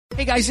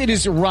Hey guys, it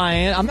is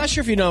Ryan. I'm not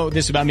sure if you know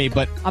this about me,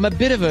 but I'm a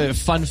bit of a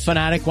fun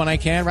fanatic when I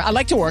can. I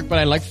like to work, but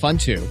I like fun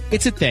too.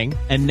 It's a thing.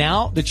 And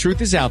now the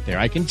truth is out there.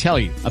 I can tell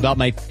you about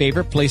my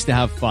favorite place to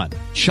have fun.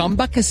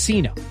 Chumba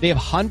Casino. They have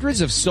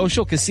hundreds of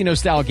social casino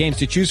style games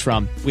to choose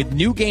from with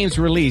new games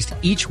released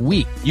each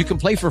week. You can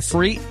play for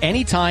free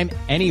anytime,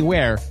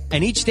 anywhere.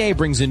 And each day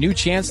brings a new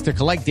chance to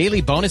collect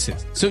daily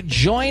bonuses. So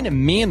join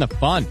me in the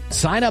fun.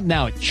 Sign up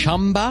now at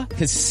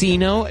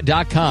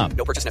ChumbaCasino.com.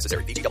 No purchase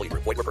necessary. VGW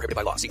Group. Void where prohibited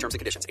by law. See terms and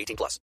conditions.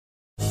 18+.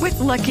 With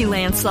Lucky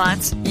Land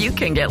Slots, you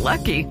can get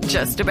lucky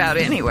just about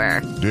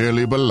anywhere.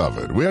 Dearly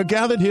beloved, we are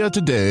gathered here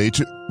today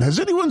to... Has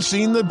anyone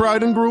seen the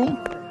bride and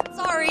groom?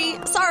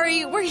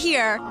 Sorry, we're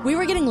here. We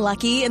were getting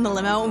lucky in the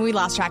limo and we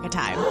lost track of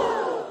time.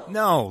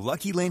 No,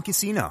 Lucky Land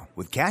Casino,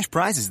 with cash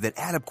prizes that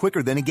add up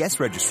quicker than a guest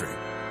registry.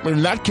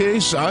 In that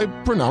case, I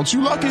pronounce you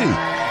lucky.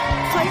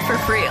 Play for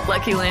free at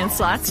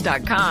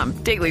LuckyLandSlots.com.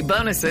 Daily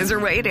bonuses are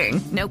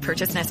waiting. No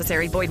purchase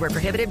necessary. Void where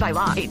prohibited by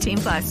law.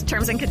 18+.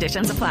 Terms and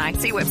conditions apply.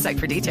 See website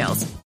for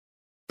details.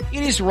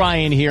 It is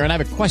Ryan here, and I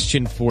have a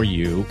question for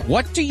you.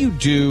 What do you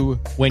do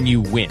when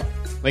you win?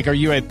 Like, are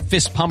you a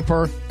fist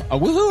pumper, a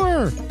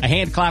woohooer, a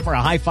hand clapper,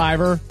 a high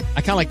fiver?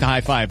 I kind of like the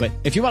high five, but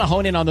if you want to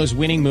hone in on those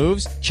winning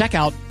moves, check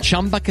out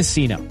Chumba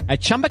Casino.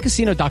 At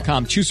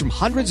ChumbaCasino.com, choose from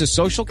hundreds of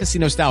social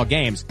casino style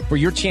games for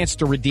your chance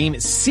to redeem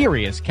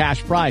serious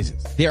cash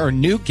prizes. There are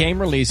new game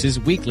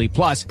releases weekly,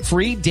 plus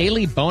free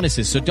daily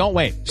bonuses. So don't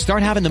wait.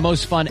 Start having the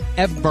most fun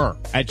ever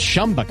at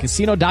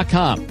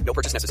ChumbaCasino.com. No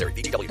purchase necessary.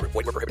 VGW Group.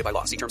 Void where prohibited by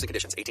law. See terms and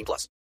conditions.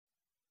 18+.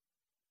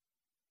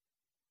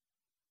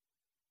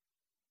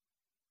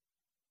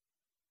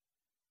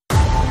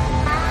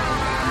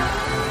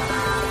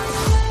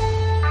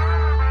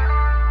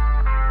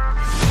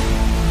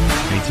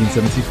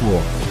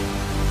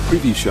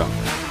 Preview show.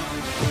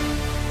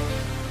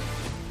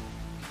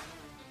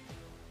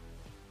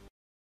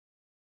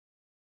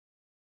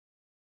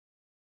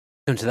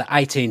 Welcome to the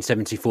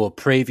 1874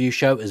 preview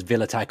show as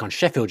Villa take on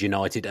Sheffield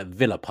United at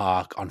Villa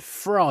Park on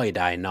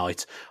Friday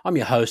night. I'm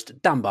your host,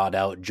 Dan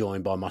Bardell,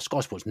 joined by my Sky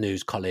Sports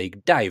News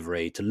colleague, Dave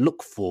Reed, to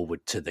look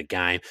forward to the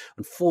game.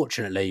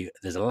 Unfortunately,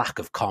 there's a lack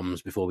of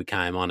comms before we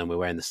came on and we're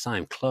wearing the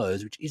same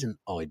clothes, which isn't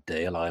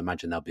ideal. I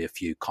imagine there'll be a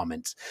few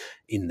comments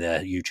in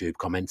the YouTube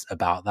comments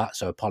about that,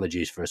 so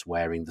apologies for us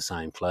wearing the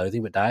same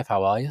clothing. But Dave,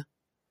 how are you?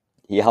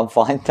 Yeah, I'm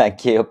fine,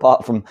 thank you.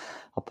 Apart from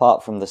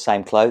the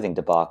same clothing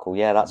debacle,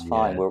 yeah, that's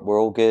fine. Yeah. We're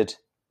all good.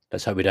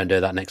 Let's hope we don't do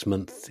that next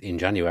month in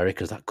January,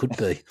 because that could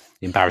be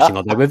embarrassing.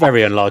 Although we're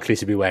very unlikely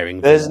to be wearing.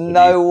 There's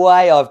no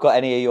way I've got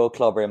any of your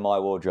clobber in my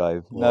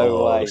wardrobe.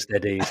 No way.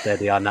 Steady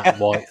on that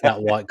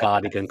white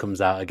cardigan comes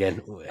out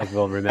again.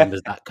 Everyone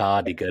remembers that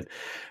cardigan,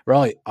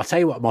 right? I'll tell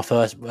you what. My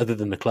first, other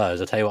than the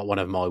clothes, I'll tell you what. One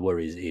of my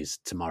worries is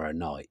tomorrow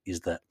night is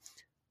that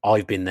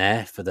I've been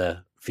there for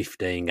the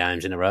 15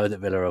 games in a row that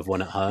Villa have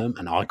won at home,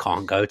 and I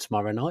can't go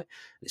tomorrow night.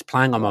 It's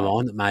playing on my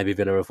mind that maybe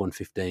Villa have won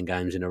 15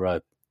 games in a row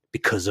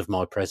because of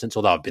my presence,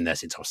 although I've been there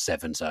since I was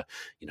 7, so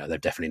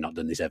they've definitely not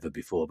done this ever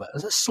before. But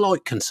there's a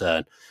slight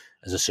concern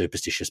as a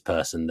superstitious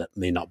person that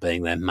me not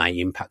being there may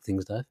impact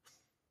things, Dave.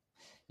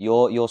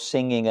 Your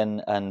singing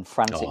and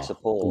frantic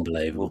support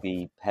unbelievable. Will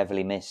be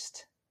heavily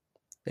missed.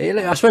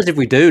 I suppose if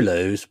we do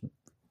lose,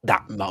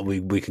 that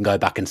we can go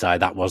back and say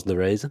that was the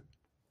reason.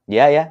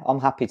 Yeah,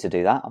 I'm happy to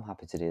do that.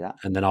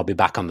 And then I'll be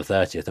back on the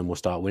 30th and we'll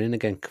start winning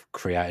again,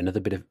 create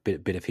another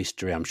bit of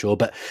history, I'm sure.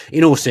 But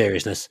in all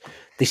seriousness,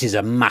 this is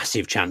a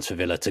massive chance for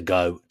Villa to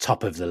go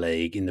top of the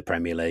league in the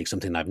Premier League,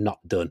 something they've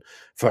not done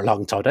for a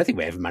long time. I don't think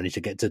we ever managed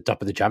to get to the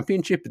top of the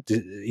Championship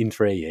in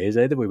 3 years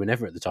either. We were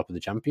never at the top of the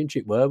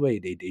Championship, were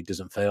we? It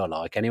doesn't feel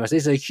like. Anyway, so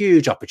this is a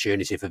huge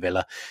opportunity for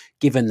Villa,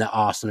 given that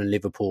Arsenal and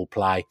Liverpool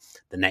play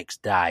the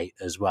next day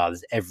as well.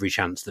 There's every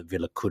chance that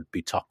Villa could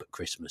be top at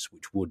Christmas,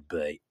 which would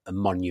be a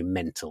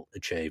monumental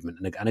achievement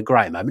and a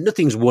great moment.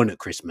 Nothing's won at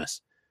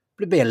Christmas,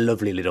 but it'd be a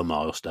lovely little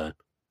milestone.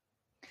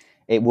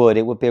 It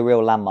would be a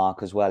real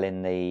landmark as well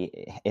in the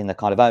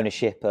kind of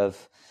ownership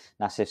of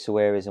Nassif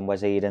Sawiris and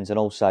Wes Edens, and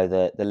also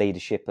the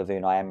leadership of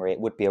Unai Emery. It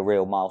would be a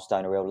real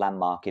milestone, a real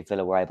landmark if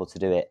Villa were able to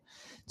do it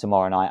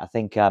tomorrow night. I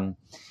think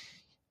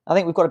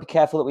we've got to be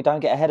careful that we don't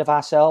get ahead of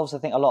ourselves. I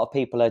think a lot of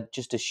people are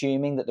just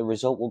assuming that the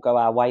result will go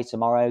our way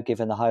tomorrow,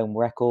 given the home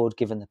record,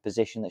 given the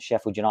position that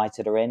Sheffield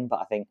United are in.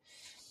 But I think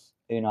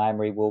Unai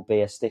Emery will be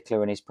a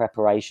stickler in his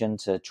preparation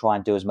to try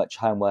and do as much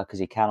homework as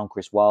he can on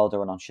Chris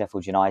Wilder and on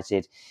Sheffield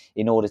United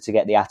in order to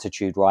get the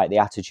attitude right. The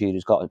attitude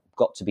has got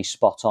to be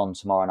spot on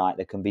tomorrow night.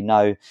 There can be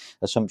no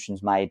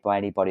assumptions made by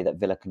anybody that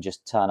Villa can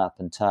just turn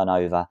up and turn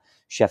over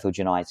Sheffield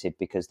United,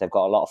 because they've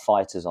got a lot of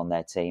fighters on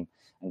their team.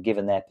 And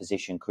given their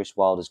position, Chris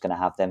Wilder's going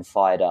to have them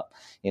fired up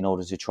in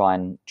order to try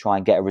and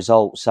get a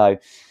result. So,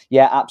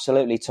 yeah,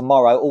 absolutely.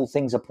 Tomorrow, all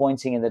things are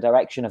pointing in the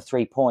direction of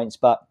 3 points,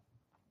 but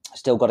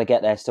still got to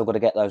get there, still got to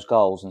get those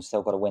goals, and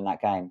still got to win that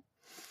game.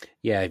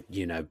 Yeah,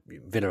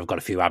 Villa have got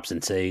a few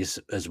absentees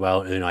as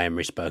well. Unai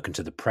Emery's spoken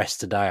to the press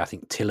today. I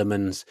think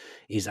Tielemans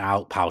is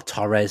out. Pau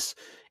Torres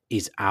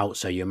is out,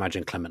 so you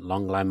imagine Clement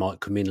Longley might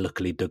come in.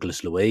 Luckily,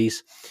 Douglas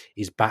Luiz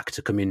is back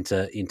to come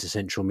into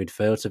central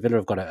midfield. So Villa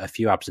have got a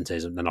few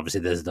absentees, and then obviously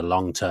there's the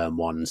long-term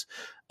ones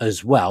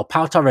as well.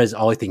 Pau Torres,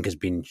 I think, has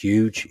been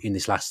huge in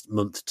this last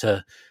month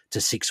to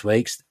 6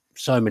 weeks.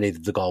 So many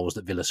of the goals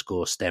that Villa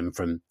score stem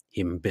from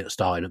him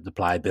starting up the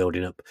play,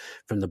 building up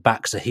from the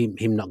back. So him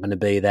not going to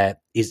be there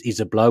is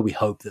a blow. We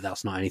hope that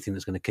that's not anything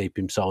that's going to keep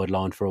him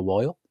sidelined for a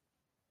while.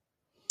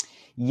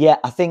 Yeah,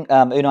 I think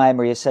Unai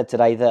Emery has said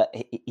today that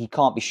he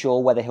can't be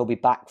sure whether he'll be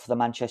back for the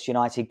Manchester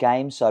United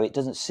game, so it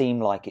doesn't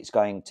seem like it's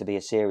going to be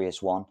a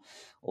serious one,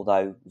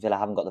 although Villa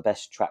haven't got the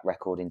best track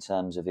record in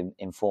terms of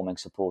informing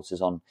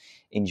supporters on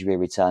injury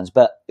returns.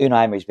 But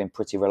Unai Emery's been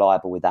pretty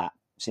reliable with that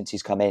since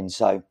he's come in,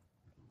 so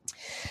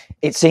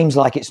it seems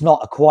like it's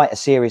not quite a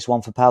serious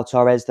one for Pau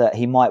Torres, that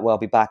he might well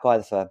be back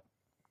either for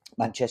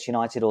Manchester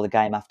United or the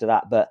game after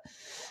that. But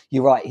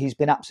you're right, he's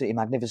been absolutely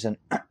magnificent.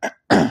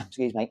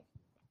 Excuse me.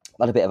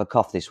 Had a bit of a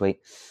cough this week.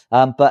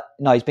 But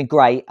no, he's been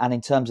great. And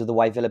in terms of the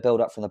way Villa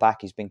build up from the back,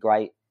 he's been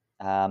great.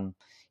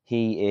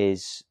 He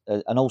is,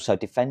 and also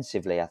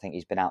defensively, I think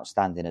he's been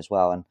outstanding as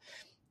well. And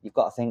you've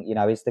got to think,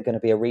 is there going to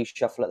be a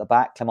reshuffle at the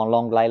back? Clement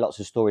Longley, lots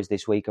of stories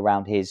this week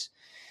around his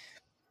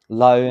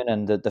loan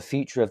and the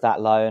future of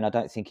that loan. I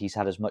don't think he's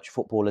had as much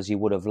football as he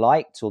would have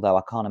liked, although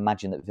I can't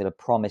imagine that Villa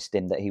promised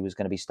him that he was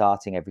going to be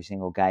starting every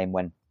single game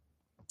when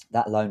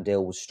that loan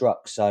deal was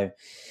struck. So,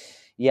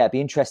 yeah, it'd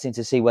be interesting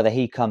to see whether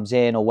he comes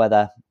in or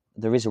whether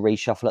there is a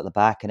reshuffle at the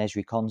back and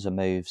Ezri Konsa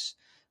moves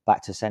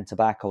back to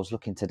centre-back. I was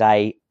looking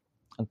today,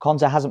 and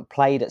Konsa hasn't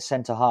played at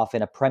centre-half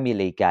in a Premier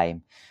League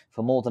game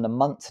for more than a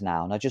month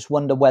now. And I just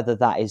wonder whether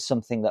that is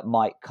something that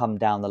might come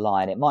down the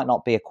line. It might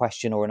not be a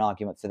question or an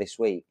argument for this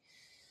week,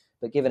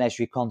 but given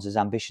Ezri Konsa's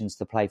ambitions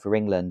to play for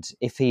England,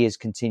 if he is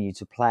continued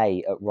to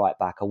play at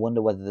right-back, I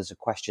wonder whether there's a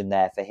question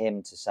there for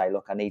him to say,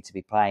 look, I need to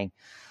be playing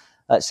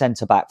at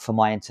centre-back for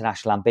my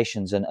international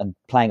ambitions, and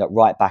playing at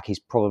right-back is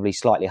probably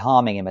slightly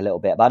harming him a little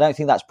bit. But I don't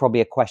think that's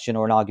probably a question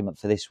or an argument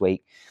for this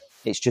week.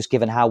 It's just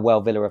given how well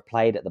Villa have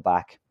played at the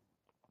back.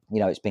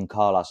 It's been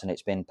Carlos and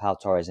it's been Pau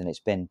Torres and it's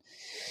been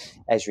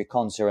Ezri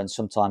Konsa, and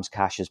sometimes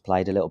Cash has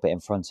played a little bit in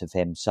front of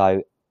him.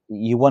 So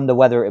you wonder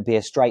whether it would be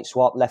a straight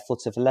swap, left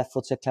footer for left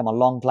footer, Clement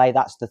Longley.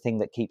 That's the thing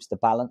that keeps the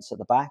balance at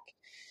the back.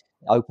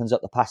 It opens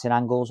up the passing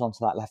angles onto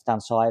that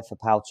left-hand side for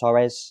Pau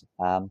Torres.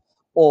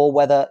 Or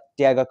whether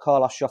Diego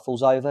Carlos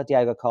shuffles over.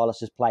 Diego Carlos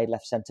has played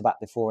left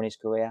centre-back before in his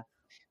career.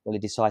 Will he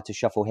decide to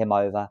shuffle him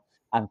over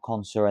and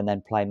Konsa and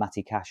then play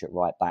Matty Cash at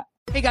right back?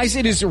 Hey guys,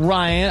 it is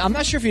Ryan. I'm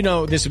not sure if you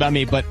know this about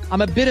me, but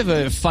I'm a bit of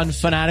a fun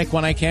fanatic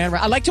when I can.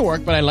 I like to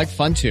work, but I like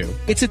fun too.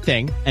 It's a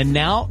thing. And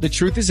now the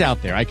truth is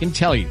out there. I can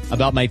tell you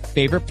about my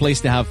favorite place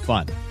to have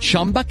fun.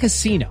 Chumba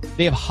Casino.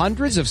 They have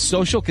hundreds of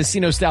social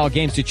casino style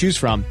games to choose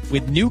from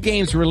with new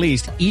games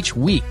released each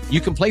week.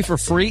 You can play for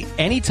free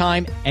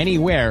anytime,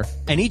 anywhere.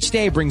 And each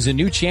day brings a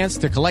new chance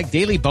to collect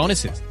daily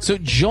bonuses. So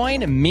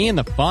join me in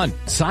the fun.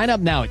 Sign up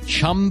now at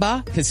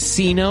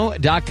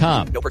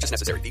ChumbaCasino.com. No purchase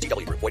necessary.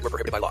 VGW Group. Void where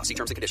prohibited by law. See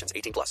terms and conditions.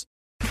 18+.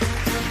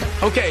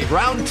 Okay,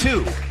 round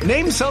two.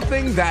 Name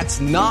something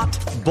that's not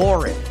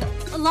boring.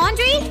 A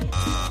laundry?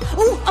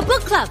 Ooh, a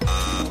book club.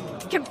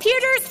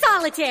 Computer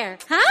solitaire,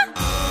 huh?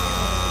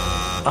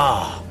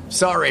 Ah,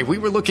 sorry. We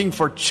were looking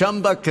for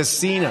Chumba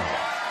Casino.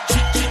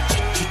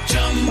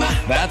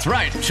 That's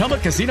right.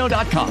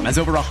 ChumbaCasino.com has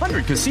over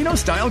 100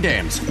 casino-style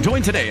games.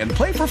 Join today and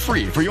play for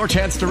free for your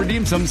chance to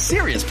redeem some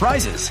serious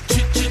prizes.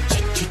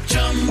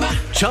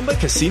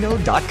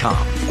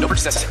 ChumbaCasino.com. No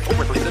purchase necessary. Void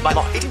where prohibited by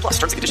law. 18+.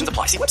 Terms and conditions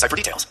apply. See website for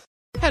details.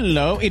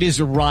 Hello, it is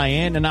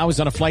Ryan, and I was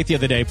on a flight the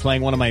other day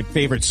playing one of my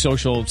favorite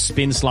social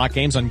spin slot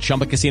games on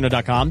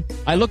ChumbaCasino.com.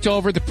 I looked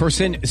over at the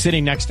person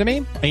sitting next to me,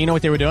 and you know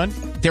what they were doing?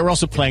 They were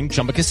also playing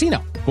Chumba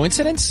Casino.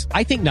 Coincidence?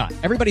 I think not.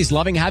 Everybody's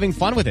loving having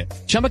fun with it.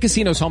 Chumba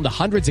Casino is home to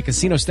hundreds of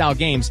casino-style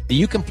games that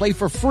you can play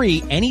for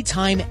free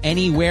anytime,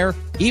 anywhere,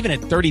 even at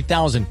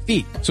 30,000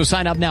 feet. So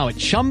sign up now at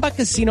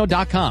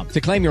ChumbaCasino.com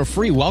to claim your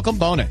free welcome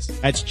bonus.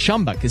 That's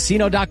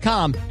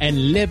ChumbaCasino.com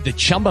and live the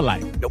Chumba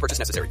life. No purchase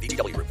necessary.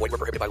 VGW Group. Void where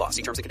prohibited by law.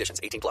 See terms and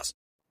conditions. 18+.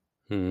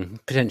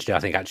 Potentially, I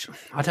think, actually,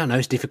 I don't know,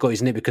 it's difficult,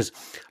 isn't it? Because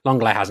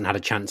Longley hasn't had a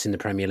chance in the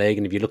Premier League,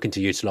 and if you're looking to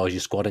utilise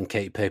your squad and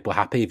keep people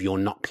happy, if you're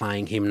not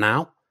playing him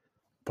now,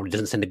 probably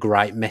doesn't send a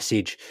great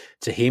message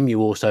to him. You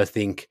also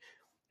think,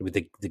 with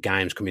the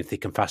games coming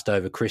thick and fast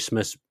over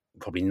Christmas,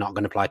 probably not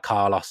going to play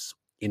Carlos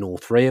in all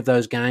three of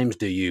those games.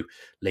 Do you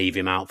leave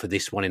him out for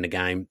this one in the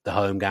game, the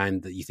home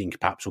game, that you think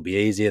perhaps will be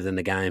easier than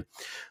the game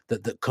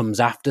that comes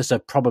after? So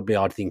probably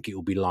I'd think it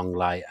will be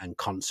Longley and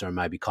Konsa, and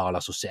maybe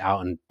Carlos will sit out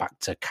and back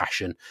to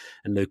Cash and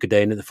Luca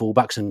Dean at the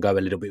fullbacks and go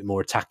a little bit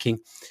more attacking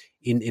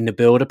in the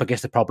build-up. I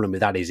guess the problem with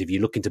that is if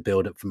you're looking to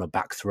build up from a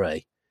back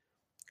three,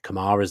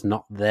 Kamara's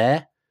not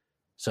there.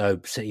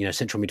 So,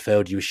 central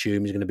midfield, you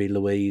assume is going to be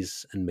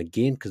Luiz and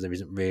McGinn because there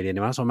isn't really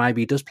anyone else. Or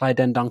maybe he does play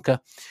Dendoncker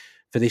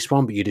for this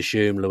one, but you'd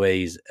assume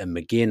Luiz and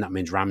McGinn. That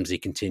means Ramsey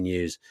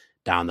continues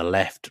down the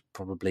left.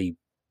 Probably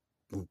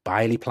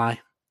Bailey play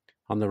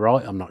on the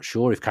right. I'm not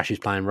sure if Cash is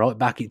playing right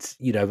back. It's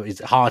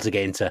it's hard to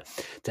get into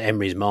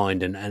Emery's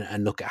mind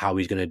and look at how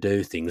he's going to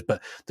do things.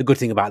 But the good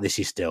thing about this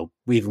is still,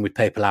 even with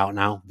people out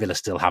now, Villa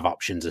still have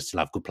options and still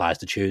have good players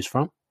to choose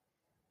from.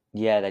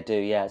 Yeah, they do.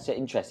 Yeah, it's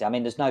interesting. I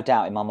mean, there's no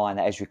doubt in my mind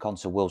that Ezri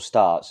Konsa will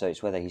start. So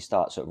it's whether he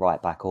starts at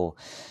right back or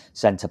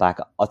centre back.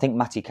 I think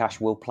Matty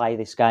Cash will play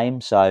this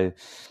game.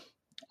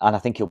 And I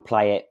think he'll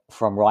play it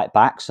from right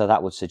back. So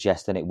that would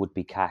suggest that it would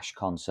be Cash,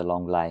 Konsa,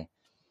 Longley,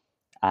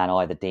 and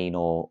either Dean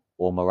or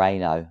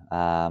Moreno.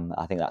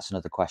 I think that's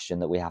another question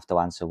that we have to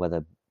answer,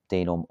 whether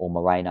Dean or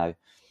Moreno.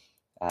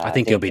 I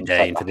think he'll be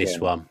Dean for this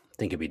one. I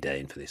think he'll be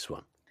Dean for this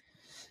one.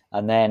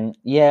 And then,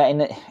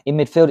 in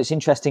midfield, it's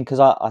interesting because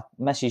I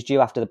messaged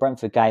you after the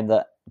Brentford game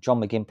that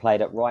John McGinn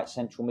played at right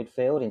central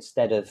midfield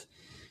instead of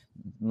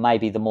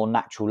maybe the more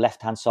natural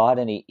left-hand side,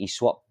 and he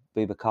swapped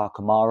Boubacar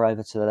Kamara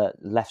over to the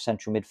left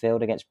central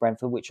midfield against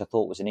Brentford, which I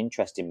thought was an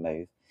interesting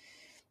move.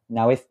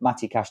 Now, if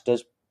Matty Cash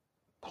does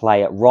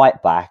play at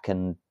right back,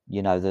 and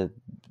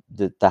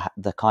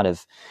the kind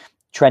of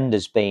trend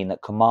has been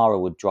that Kamara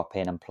would drop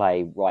in and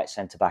play right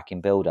centre back in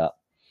build-up,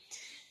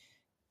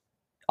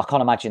 I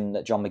can't imagine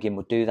that John McGinn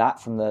would do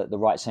that from the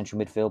right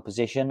central midfield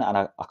position. And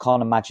I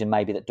can't imagine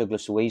maybe that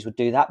Douglas Luiz would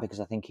do that, because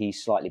I think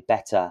he's slightly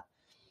better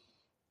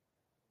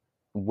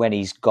when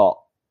he's got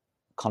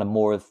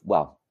more of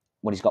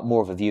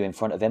a view in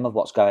front of him of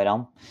what's going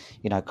on.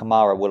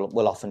 Kamara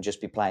will often just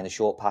be playing the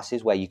short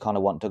passes, where you kind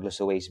of want Douglas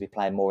Luiz to be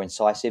playing more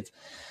incisive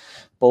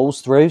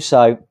balls through.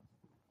 So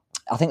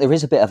I think there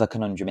is a bit of a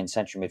conundrum in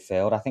central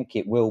midfield. I think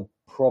it will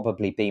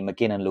probably be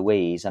McGinn and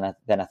Luiz, and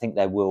then I think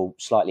they will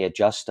slightly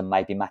adjust, and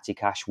maybe Matty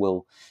Cash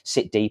will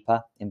sit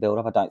deeper in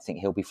build-up. I don't think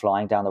he'll be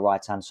flying down the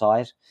right-hand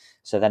side.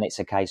 So then it's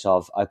a case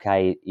of,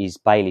 okay, is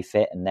Bailey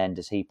fit, and then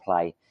does he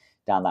play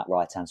down that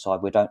right-hand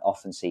side? We don't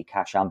often see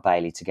Cash and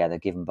Bailey together,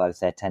 given both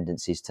their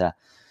tendencies to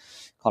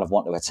kind of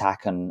want to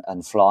attack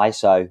and fly.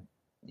 So,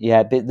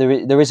 yeah, but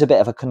there is a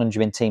bit of a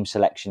conundrum in team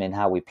selection in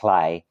how we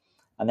play.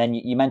 And then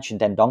you mentioned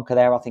Dendoncker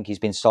there. I think he's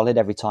been solid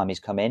every time he's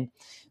come in.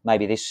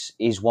 Maybe this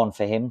is one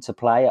for him to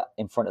play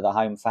in front of the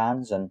home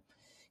fans and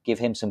give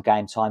him some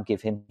game time,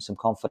 give him some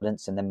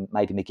confidence, and then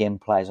maybe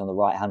McGinn plays on the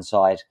right-hand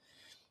side.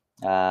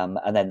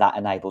 And then that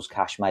enables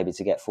Cash maybe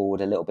to get forward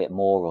a little bit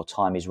more or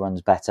time his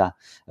runs better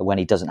when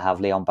he doesn't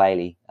have Leon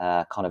Bailey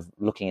kind of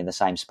looking in the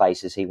same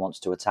space as he wants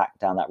to attack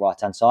down that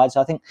right-hand side.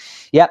 So I think,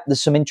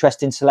 there's some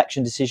interesting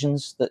selection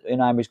decisions that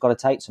Emery's got to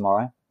take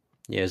tomorrow.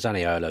 Yeah,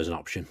 Zaniolo's an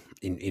option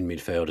in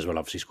midfield as well.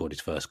 Obviously scored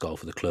his first goal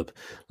for the club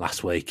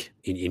last week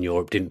in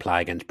Europe. Didn't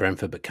play against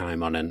Brentford, but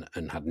came on and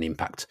had an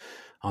impact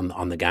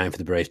on the game for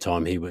the brief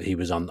time he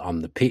was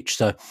on the pitch.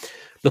 So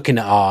looking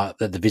at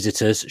the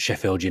visitors,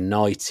 Sheffield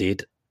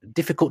United,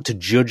 difficult to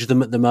judge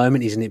them at the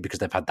moment, isn't it? Because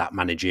they've had that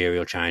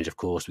managerial change, of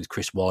course, with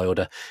Chris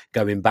Wilder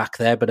going back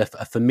there. But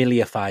a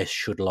familiar face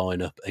should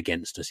line up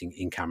against us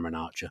in Cameron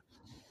Archer.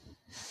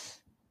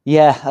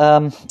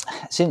 Yeah,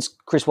 since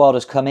Chris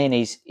Wilder's come in,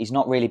 he's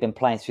not really been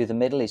playing through the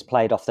middle. He's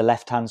played off the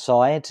left-hand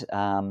side.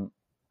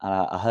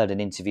 I heard an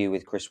interview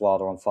with Chris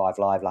Wilder on 5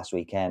 Live last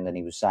weekend, and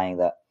he was saying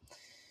that,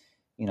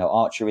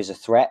 Archer is a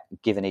threat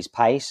given his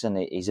pace and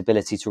his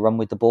ability to run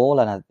with the ball.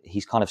 And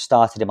he's kind of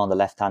started him on the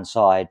left-hand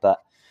side,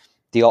 but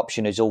the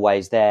option is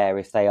always there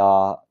if they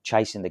are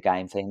chasing the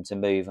game for him to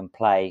move and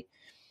play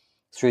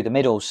through the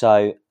middle.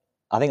 So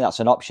I think that's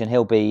an option.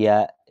 He'll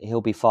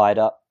be fired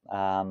up.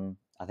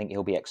 I think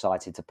he'll be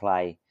excited to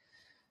play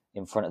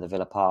in front of the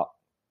Villa Park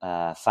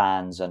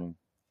fans. And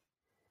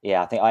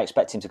I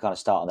expect him to kind of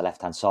start on the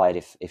left-hand side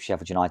if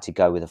Sheffield United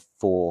go with a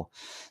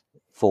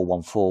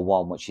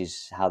 4-1-4-1, which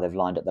is how they've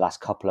lined up the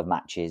last couple of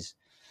matches.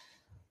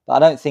 But I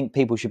don't think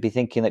people should be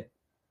thinking that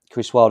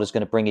Chris Wilder's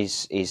going to bring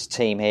his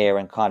team here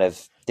and kind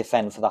of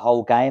defend for the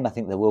whole game. I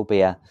think there will be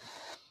a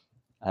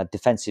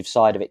defensive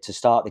side of it to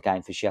start the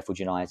game for Sheffield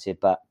United,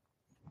 but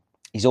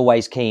he's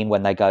always keen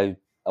when they go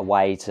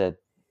away to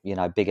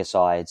bigger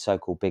sides,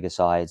 so-called bigger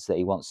sides, that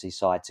he wants his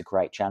side to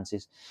create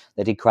chances.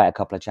 They did create a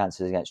couple of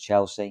chances against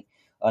Chelsea,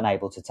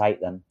 unable to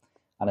take them.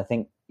 And I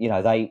think,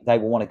 they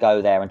will want to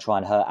go there and try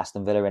and hurt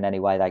Aston Villa in any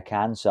way they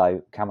can.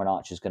 So Cameron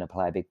Archer's going to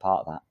play a big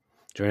part of that.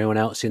 Is there anyone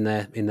else in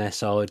their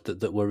side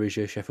that worries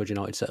you, Sheffield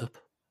United setup?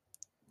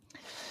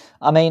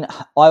 I mean,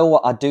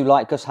 I do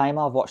like Gus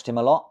Hamer. I've watched him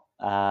a lot.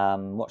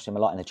 Watched him a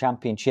lot in the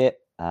Championship.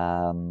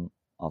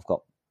 I've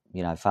got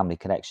family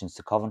connections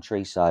to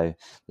Coventry, so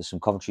there's some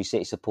Coventry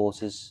City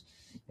supporters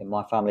in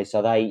my family.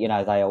 So they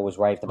always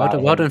raved about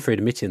him. Well done for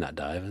admitting that,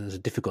 Dave. It's a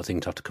difficult thing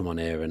to have to come on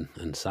here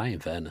and say, in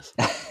fairness.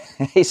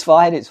 It's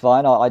fine.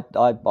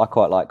 I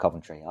quite like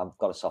Coventry. I've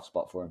got a soft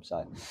spot for him.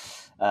 So,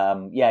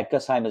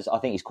 Gus Hamer's, I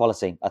think he's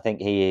quality. I think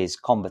he is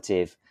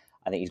combative.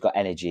 I think he's got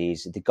energy.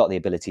 He's got the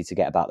ability to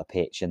get about the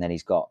pitch, and then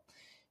he's got,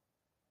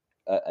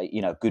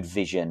 good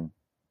vision,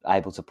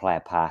 able to play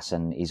a pass,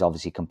 and he's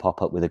obviously can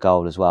pop up with a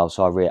goal as well.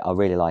 So I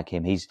really like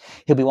him.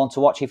 He'll be one to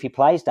watch if he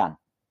plays, Dan.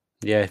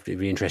 Yeah, it'd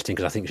be interesting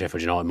because I think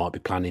Sheffield United might be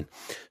planning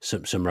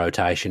some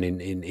rotation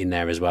in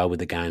there as well, with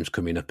the games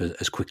coming up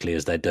as quickly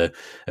as they do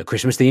at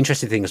Christmas. The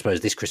interesting thing, I suppose,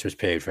 this Christmas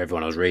period for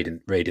everyone, I was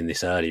reading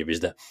this earlier,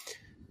 is that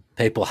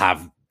people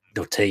have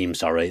the team,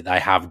 they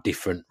have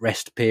different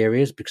rest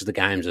periods because the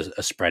games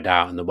are spread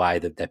out in the way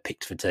that they're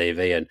picked for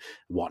TV and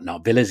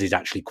whatnot. Villa's is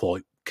actually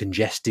quite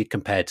congested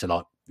compared to,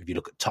 like, if you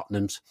look at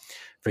Tottenham's,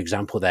 for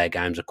example, their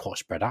games are quite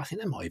spread out. I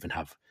think they might even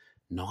have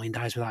 9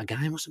 days without a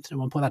game or something at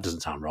one point. That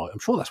doesn't sound right. I'm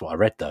sure that's what I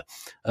read though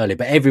earlier.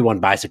 But everyone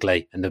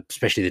basically, and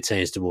especially the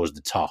teams towards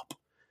the top,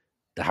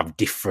 they have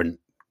different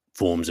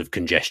forms of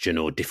congestion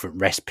or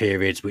different rest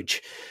periods,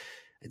 which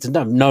it's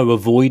no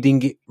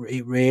avoiding it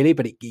really,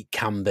 but it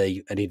can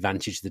be an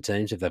advantage to the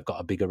teams if they've got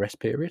a bigger rest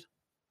period.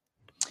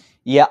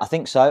 Yeah, I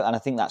think so. And I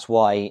think that's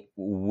why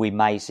we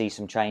may see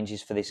some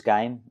changes for this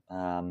game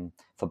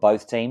for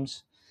both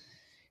teams,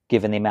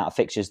 given the amount of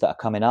fixtures that are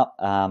coming up.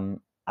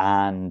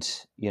 And,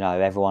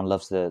 everyone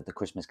loves the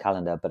Christmas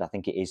calendar, but I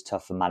think it is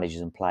tough for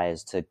managers and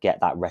players to get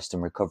that rest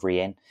and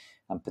recovery in.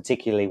 And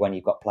particularly when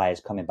you've got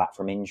players coming back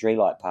from injury,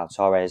 like Pau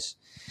Torres,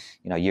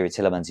 Yuri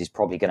Tillemans is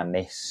probably going to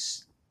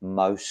miss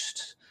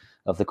most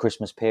of the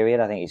Christmas period.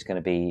 I think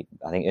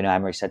Unai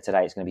Emery said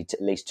today it's going to be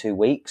at least 2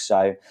 weeks.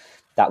 So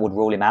that would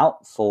rule him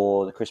out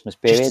for the Christmas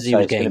period. Just as he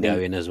was getting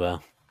going as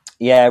well.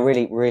 Yeah,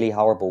 really, really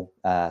horrible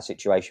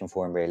situation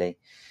for him, really.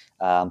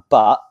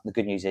 But the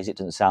good news is it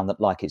doesn't sound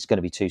like it's going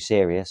to be too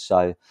serious.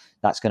 So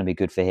that's going to be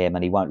good for him,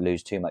 and he won't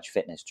lose too much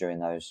fitness during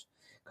those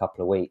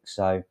couple of weeks.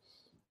 So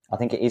I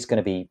think it is going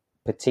to be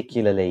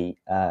particularly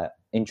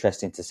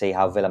interesting to see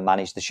how Villa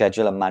manage the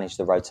schedule and manage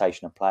the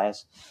rotation of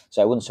players.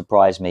 So it wouldn't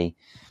surprise me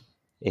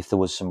if there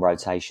was some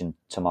rotation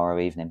tomorrow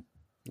evening.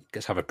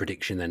 Let's have a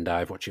prediction then,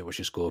 Dave. What's your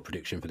score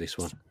prediction for this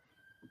one?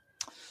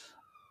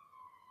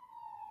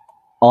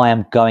 I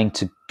am going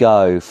to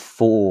go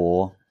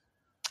for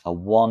a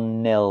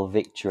 1-0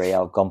 victory.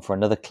 I've gone for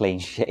another clean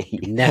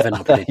sheet. Never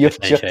not predicted a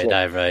clean sheet,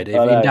 Dave Reid.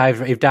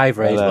 If Dave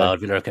Reid's well,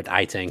 Villa have kept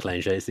 18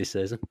 clean sheets this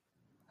season.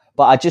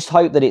 But I just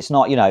hope that it's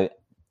not,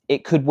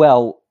 it could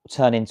well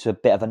turn into a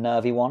bit of a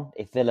nervy one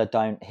if Villa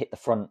don't hit the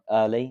front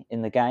early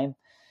in the game.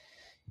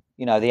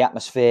 The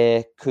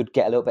atmosphere could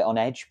get a little bit on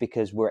edge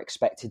because we're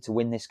expected to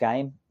win this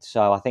game.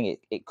 So I think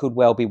it could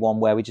well be one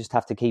where we just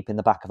have to keep in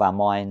the back of our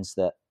minds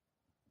that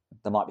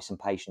there might be some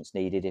patience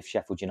needed if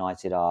Sheffield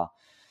United are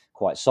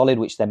quite solid,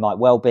 which they might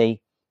well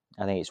be.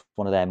 I think it's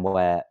one of them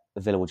where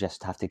Villa will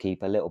just have to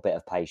keep a little bit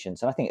of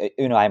patience. And I think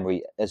Unai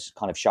Emery has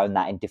kind of shown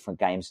that in different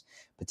games,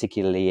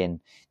 particularly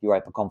in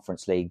Europa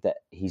Conference League, that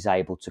he's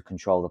able to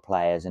control the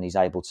players and he's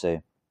able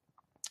to,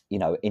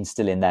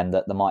 instill in them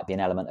that there might be an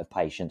element of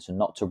patience and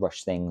not to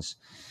rush things.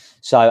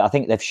 So I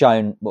think they've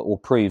shown, what will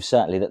prove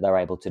certainly, that they're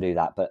able to do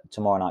that. But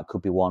tomorrow night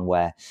could be one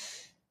where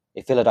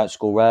if Villa don't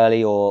score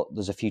early or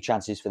there's a few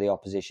chances for the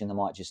opposition, there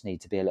might just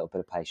need to be a little bit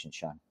of patience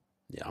shown.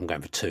 Yeah, I'm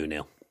going for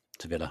 2-0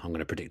 to Villa. I'm going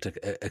to predict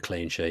a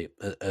clean sheet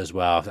as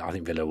well. I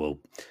think Villa will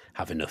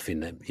have enough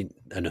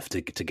enough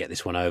to get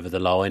this one over the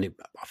line.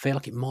 I feel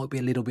like it might be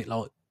a little bit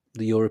like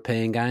the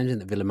European games, and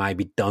that Villa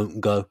maybe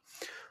don't go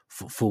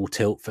full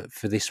tilt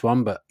for this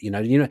one. But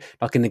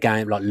like in the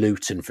game, like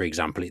Luton, for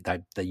example,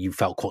 that you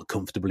felt quite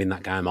comfortable in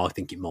that game. I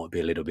think it might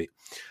be a little bit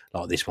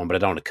like this one, but I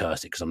don't want to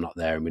curse it because I'm not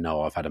there, and we know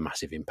I've had a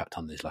massive impact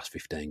on these last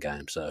 15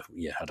 games. So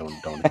yeah, I don't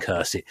want to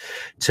curse it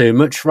too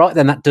much. Right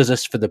then, that does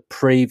us for the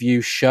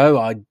preview show.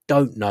 I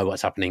don't know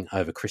what's happening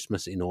over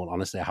Christmas. In all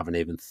honesty, I haven't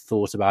even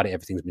thought about it.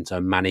 Everything's been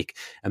so manic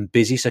and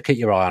busy. So keep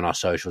your eye on our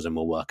socials, and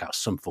we'll work out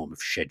some form of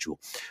schedule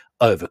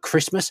over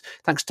Christmas.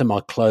 Thanks to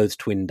my clothes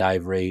twin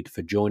Dave Reid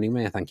for joining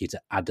me, and thank you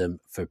to Adam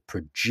for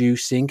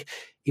producing.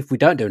 If we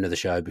don't do another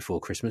show before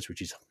Christmas,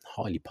 which is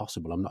highly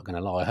possible, I'm not going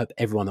to lie, I hope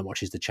everyone that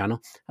watches the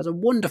channel has a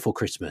wonderful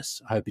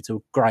Christmas. I hope it's a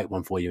great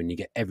one for you and you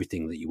get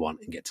everything that you want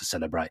and get to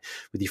celebrate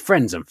with your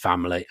friends and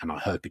family, and I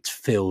hope it's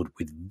filled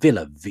with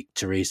Villa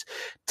victories.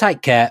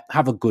 Take care.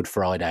 Have a good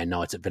Friday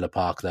night at Villa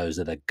Park, those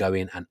that are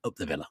going, and up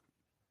the Villa.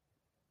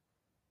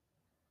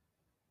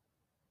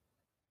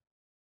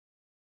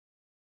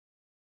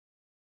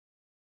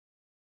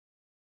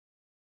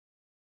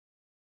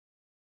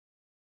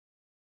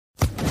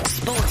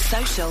 Sports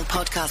Social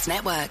Podcast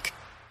Network.